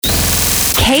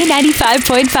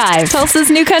K95.5, Tulsa's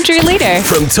new country leader.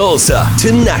 From Tulsa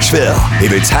to Nashville,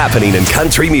 if it's happening in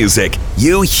country music,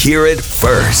 you hear it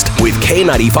first with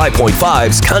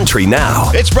K95.5's Country Now.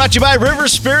 It's brought to you by River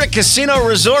Spirit Casino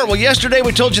Resort. Well, yesterday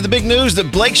we told you the big news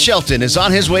that Blake Shelton is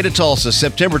on his way to Tulsa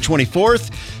September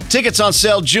 24th. Tickets on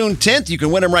sale June 10th. You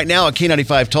can win them right now at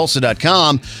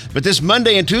K95Tulsa.com. But this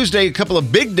Monday and Tuesday, a couple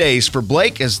of big days for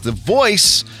Blake as The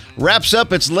Voice wraps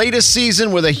up its latest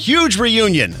season with a huge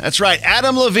reunion. That's right,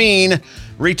 Adam Levine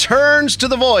returns to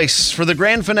The Voice for the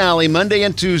grand finale Monday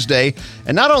and Tuesday.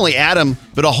 And not only Adam,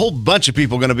 but a whole bunch of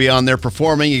people going to be on there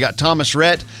performing. You got Thomas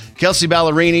Rhett, Kelsey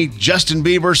Ballerini, Justin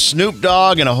Bieber, Snoop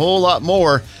Dogg, and a whole lot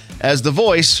more as The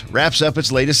Voice wraps up its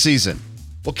latest season.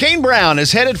 Well, Kane Brown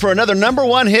is headed for another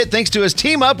 #1 hit thanks to his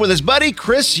team up with his buddy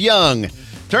Chris Young.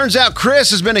 Turns out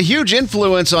Chris has been a huge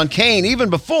influence on Kane even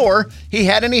before he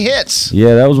had any hits.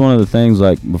 Yeah, that was one of the things,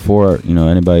 like, before,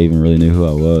 anybody even really knew who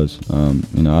I was.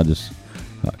 I just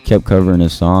kept covering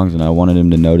his songs, and I wanted him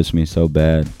to notice me so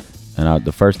bad. And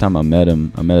the first time I met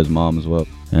him, I met his mom as well.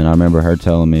 And I remember her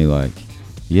telling me, like,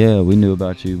 yeah, we knew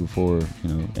about you before,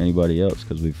 anybody else,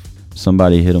 because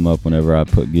somebody hit him up whenever I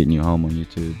put Getting You Home on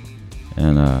YouTube.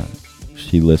 And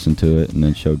she listened to it and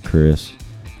then showed Chris.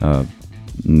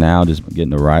 Now just getting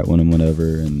to write one and whatever,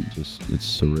 and just,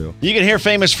 it's surreal. You can hear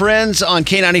Famous Friends on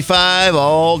K95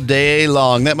 all day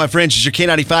long. That, my friends, is your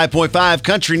K95.5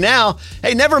 Country Now.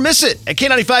 Hey, never miss it at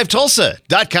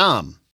K95Tulsa.com.